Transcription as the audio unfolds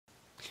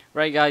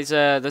Right, guys.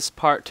 This is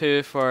part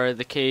 2 for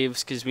the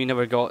caves because we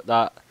never got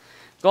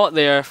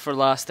there for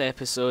last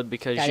episode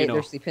because Gary, you know.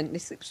 they're sleeping. They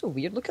sleep so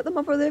weird. Look at them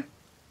over there.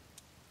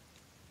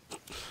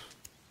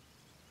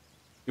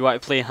 You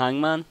want to play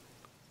Hangman?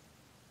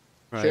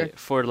 Right. Sure.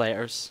 4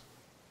 letters.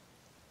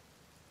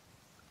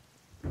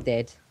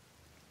 Dead.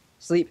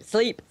 Sleep,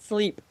 sleep,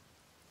 sleep.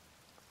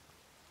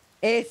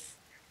 S.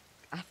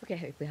 I forget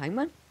how to play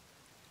Hangman.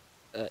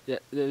 Yeah,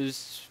 it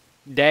was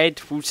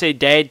dead. We'll say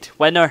dead.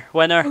 Winner,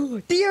 winner.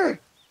 Oh, deer!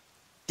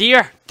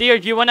 Deer, deer.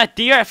 You want a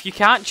deer if you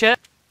catch it?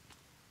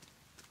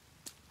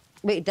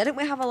 Wait, didn't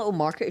we have a little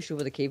marker to show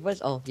where the cave was?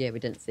 Oh, yeah, we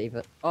didn't save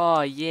it. Oh,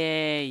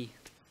 yay.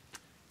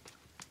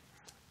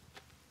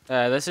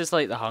 This is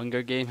like the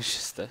Hunger Games.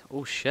 Just the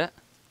oh shit.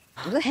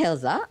 What the hell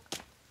is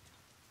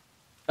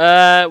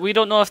that? We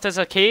don't know if there's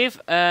a cave.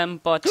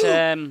 But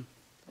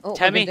Oh,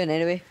 Timmy, we're going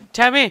anyway.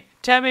 Timmy,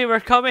 we're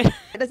coming.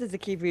 This is the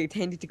cave we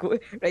intended to go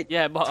to. Right.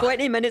 Yeah, but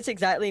 20 minutes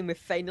exactly, and we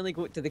finally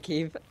got to the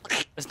cave.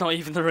 it's not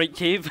even the right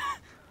cave.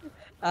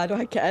 I don't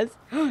think it is.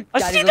 I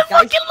Gary, see those the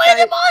fucking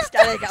lady monster!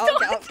 Gary, get up,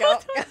 get up, get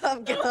up, get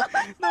up, get up.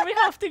 No, we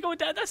have to go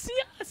down. I see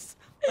us.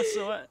 I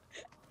saw it.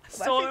 I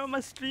saw if it on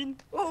my screen.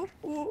 Oh,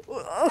 oh,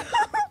 oh.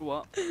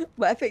 What?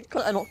 What if it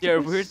caught an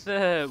octopus?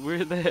 Yeah,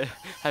 we're the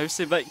house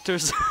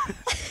evictors.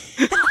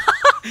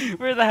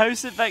 We're the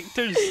house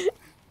evictors.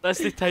 That's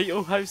the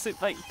title, house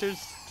evictors.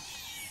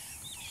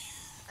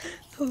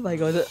 Oh my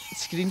god,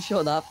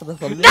 screenshot that for the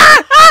thumbnail.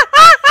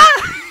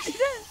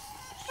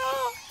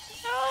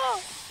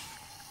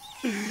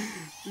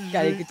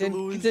 Gary, get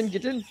in, get in,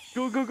 get in.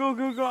 Go, go, go,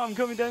 go, go. I'm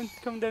coming down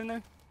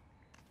now.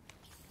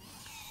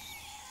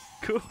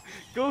 Go,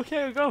 go,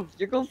 Kale, go.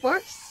 You're going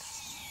first.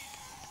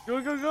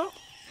 Go, go, go.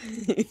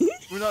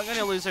 We're not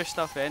gonna lose our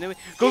stuff anyway.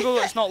 Go, go,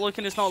 go. It's not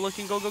looking,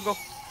 go, go, go.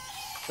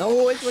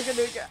 No, it's looking at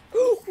it.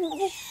 Go,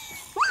 go,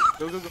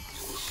 go.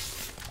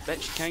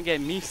 Bitch, you can't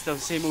get me, still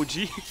same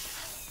OG.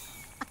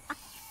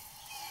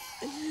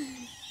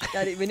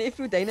 Gary, we need to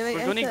throw dynamite.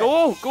 We're gonna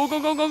go, go, go,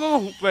 go, go,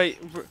 go. Wait,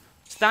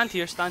 stand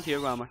here,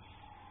 where am I?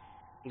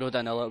 Go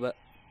down a little bit.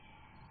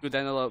 Go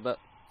down a little bit.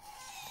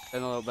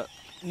 Down a little bit.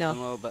 No. Down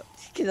a little bit.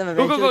 Go,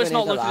 Go, go, it's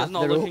not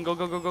looking, go,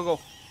 go, go, go, go.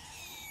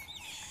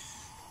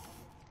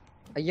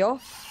 Are you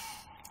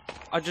off?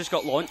 I just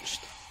got launched.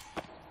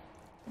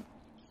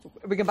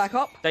 We can back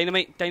up?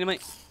 Dynamite.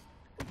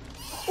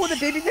 Oh, the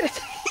baby did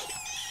it!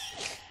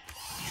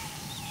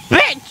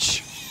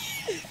 Bitch!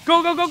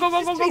 Go, go, go, go,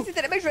 go, go, go! Tracy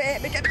did it, make sure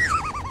it, make it.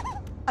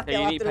 I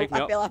Hey, you need to pick me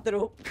up. fell off the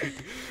rope.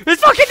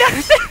 It's fucking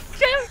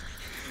downstairs!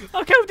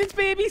 I killed its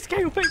babies,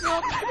 Kyle, pick me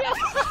up!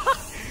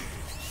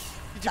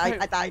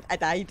 I died. I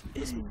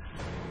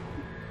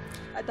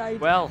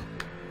died. Well,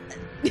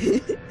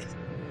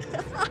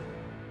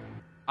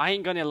 I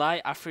ain't gonna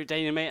lie, I threw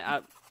dynamite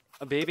at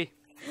a baby.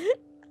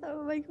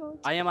 Oh my god.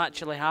 I am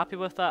actually happy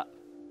with that.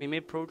 We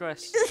made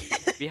progress.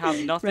 We have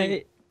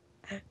nothing.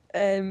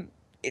 Right.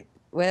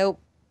 Well.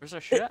 Where's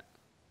our shit?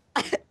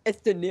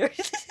 It's down there.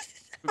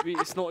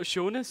 It's not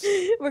showing us.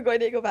 We're going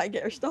to go back and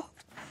get our stuff.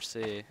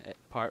 Say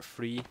part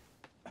 3.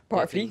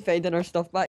 Part 3, finding our stuff back.